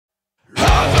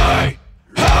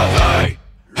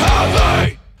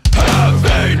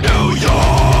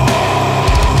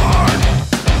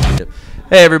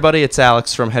Hey everybody, it's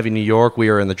Alex from Heavy New York. We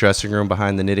are in the dressing room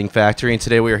behind the Knitting Factory, and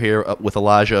today we are here with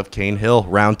Elijah of Cane Hill,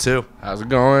 round two. How's it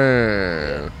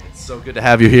going? It's so good to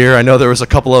have you here. I know there was a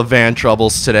couple of van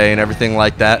troubles today and everything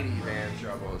like that. 80 van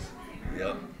troubles.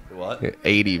 Yep. What?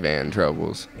 80 van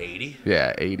troubles. 80?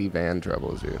 Yeah, 80 van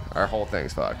troubles, dude. Our whole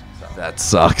thing's fucked. So. That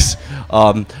sucks.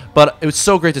 But it was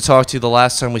so great to talk to you. The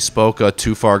last time we spoke,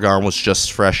 Too Far Gone was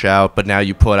just fresh out, but now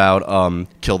you put out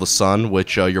Kill the Sun,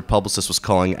 which your publicist was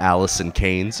calling Alice in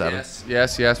Chains.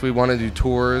 Yes. We want to do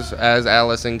tours as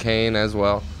Alice in Kane as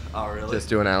well. Oh, really? Just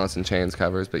doing Alice in Chains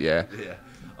covers, but yeah.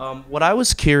 What I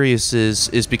was curious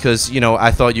is because,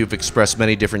 I thought you've expressed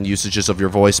many different usages of your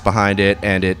voice behind it,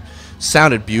 and it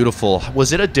sounded beautiful.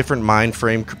 Was it a different mind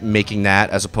frame making that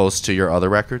as opposed to your other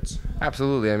records?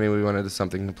 Absolutely. I mean, we wanted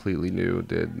something completely new,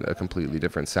 did a completely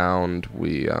different sound.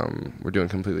 We're doing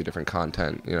completely different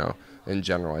content, In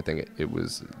general, I think it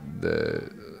was the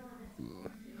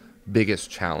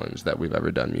biggest challenge that we've ever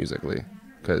done musically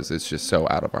because it's just so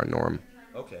out of our norm.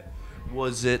 Okay.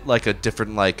 Was it like a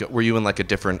different, were you in like a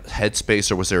different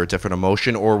headspace, or was there a different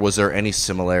emotion, or was there any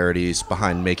similarities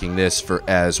behind making this for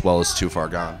as well as Too Far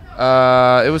Gone?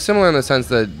 It was similar in the sense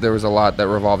that there was a lot that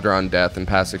revolved around death and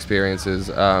past experiences,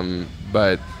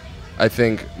 but I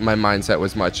think my mindset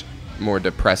was much more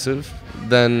depressive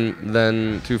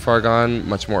than Too Far Gone,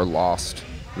 much more lost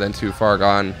than Too Far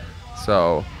Gone.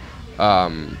 So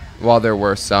while there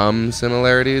were some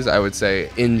similarities, I would say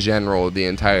in general the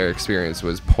entire experience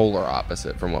was polar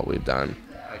opposite from what we've done.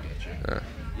 I get you.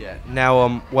 Yeah.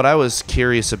 Now, what I was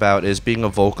curious about is being a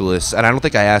vocalist, and I don't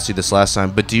think I asked you this last time,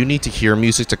 but do you need to hear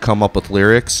music to come up with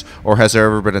lyrics, or has there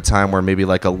ever been a time where maybe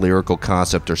like a lyrical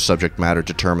concept or subject matter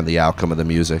determined the outcome of the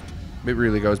music? It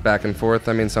really goes back and forth.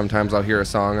 I mean, sometimes I'll hear a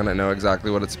song and I know exactly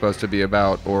what it's supposed to be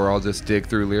about, or I'll just dig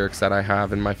through lyrics that I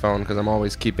have in my phone because I'm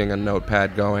always keeping a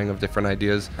notepad going of different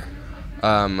ideas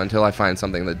until I find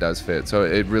something that does fit. So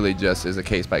it really just is a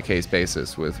case-by-case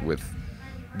basis with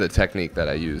the technique that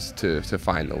I use to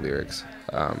find the lyrics.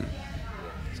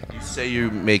 You say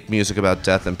you make music about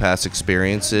death and past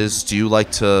experiences. Do you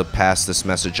like to pass this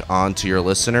message on to your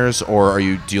listeners, or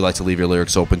do you like to leave your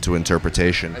lyrics open to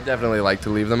interpretation? I definitely like to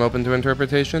leave them open to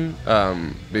interpretation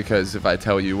because if I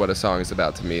tell you what a song is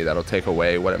about to me, that'll take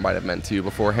away what it might have meant to you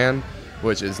beforehand,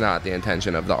 which is not the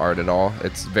intention of the art at all.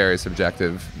 It's very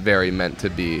subjective, very meant to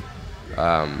be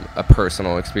a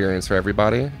personal experience for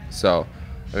everybody. So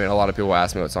I mean, a lot of people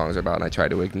ask me what songs are about, and I try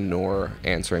to ignore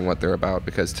answering what they're about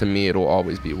because to me it'll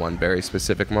always be one very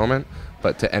specific moment,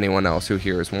 but to anyone else who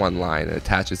hears one line and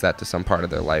attaches that to some part of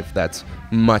their life, that's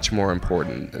much more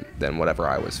important than whatever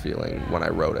I was feeling when I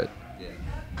wrote it.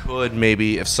 Could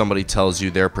maybe, if somebody tells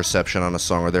you their perception on a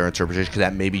song or their interpretation, could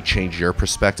that maybe change your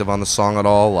perspective on the song at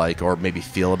all, or maybe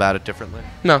feel about it differently?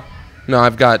 No,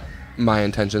 I've got my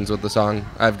intentions with the song.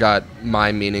 I've got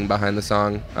my meaning behind the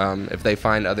song. If they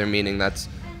find other meaning, that's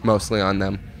mostly on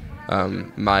them.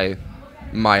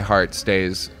 My heart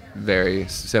stays very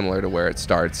similar to where it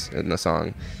starts in the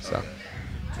song. So,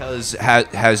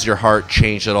 has your heart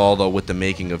changed at all though with the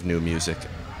making of new music?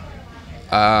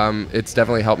 It's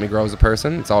definitely helped me grow as a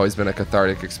person. It's always been a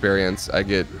cathartic experience. I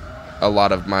get a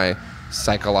lot of my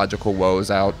psychological woes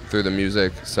out through the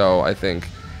music. So I think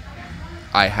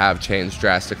I have changed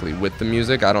drastically with the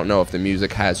music. I don't know if the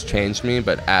music has changed me,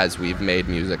 but as we've made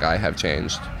music, I have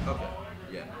changed. Okay.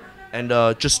 Yeah.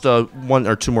 And just one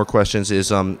or two more questions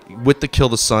is with the Kill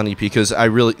the Sun EP, because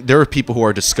there are people who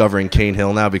are discovering Cane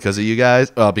Hill now because of you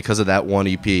guys, because of that one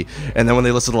EP, and then when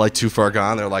they listen to like Too Far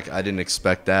Gone, they're like, I didn't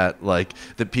expect that. Like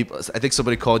the people, I think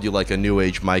somebody called you like a new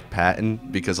age Mike Patton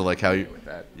because of like how you.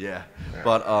 Yeah.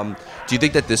 But do you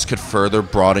think that this could further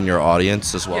broaden your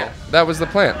audience as well? Yeah, that was the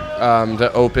plan,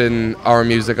 to open our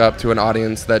music up to an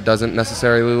audience that doesn't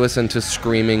necessarily listen to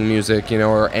screaming music,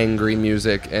 or angry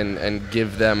music, and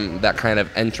give them that kind of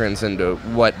entrance into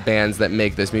what bands that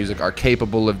make this music are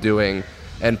capable of doing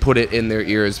and put it in their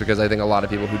ears, because I think a lot of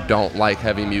people who don't like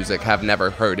heavy music have never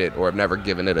heard it or have never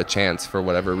given it a chance for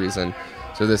whatever reason.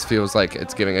 So this feels like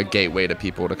it's giving a gateway to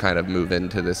people to kind of move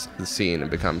into the scene and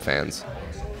become fans.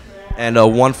 And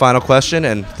one final question,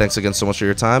 and thanks again so much for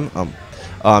your time.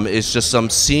 Is just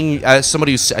seeing as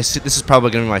somebody this is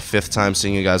probably going to be my fifth time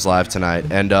seeing you guys live tonight,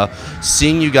 and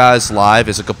seeing you guys live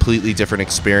is a completely different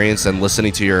experience than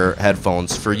listening to your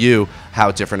headphones. For you,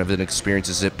 how different of an experience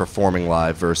is it performing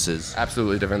live versus?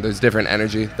 Absolutely different. There's different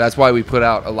energy. That's why we put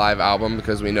out a live album,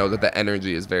 because we know that the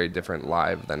energy is very different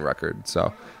live than record.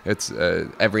 So it's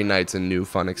every night's a new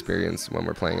fun experience when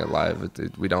we're playing it live.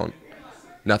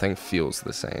 Nothing feels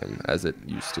the same as it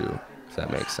used to, if that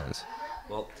makes sense.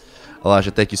 Well,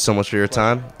 Elijah, thank you so much for your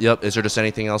time. Yep. Is there just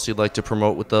anything else you'd like to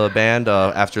promote with the band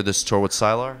after this tour with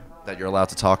Sylar that you're allowed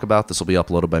to talk about? This will be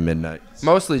uploaded by midnight.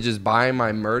 Mostly just buying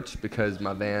my merch because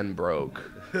my van broke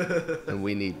and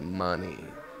we need money.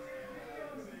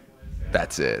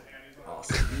 That's it.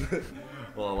 Awesome.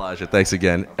 Well, Elijah, thanks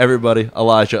again. Everybody,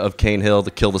 Elijah of Cane Hill,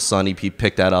 the Kill the Sun EP,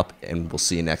 pick that up, and we'll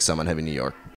see you next time on Heavy New York.